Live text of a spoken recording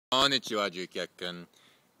こんにちは、ジュキャックン。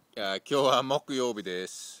今日は木曜日で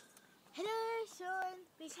す。Hello, Sean.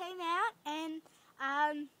 We came out and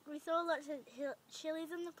we saw lots of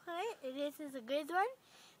chilies on the plate. This is a good one,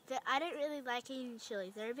 but I don't really like eating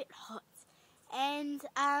chilies. They're a bit hot. And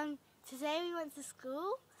today we went to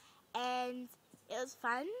school and it was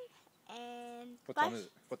fun. And What time is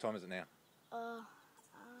it? What time is it now?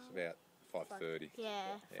 It's about 5:30.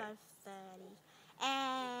 Yeah, 5:30.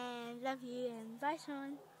 And love you and bye,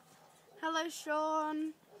 Sean. Hello,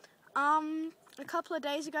 Sean. A couple of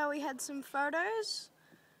days ago we had some photos,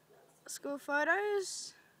 school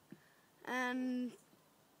photos, and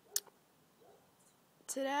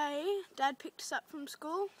today Dad picked us up from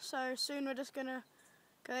school, so soon we're just gonna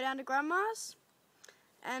go down to Grandma's.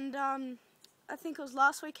 And I think it was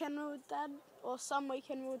last weekend with Dad, or some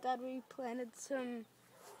weekend with Dad, we planted some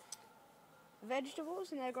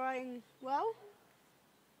vegetables and they're growing well,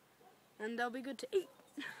 and they'll be good to eat.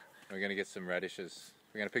 We're going to get some radishes.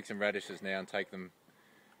 We're going to pick some radishes now and take them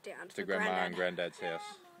Down to Grandma and Granddad's house.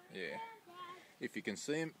 Yeah. If you can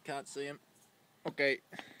see them, can't see them. Okay.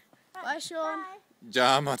 Bye, Sean. じ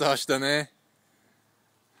ゃあまた明日ね。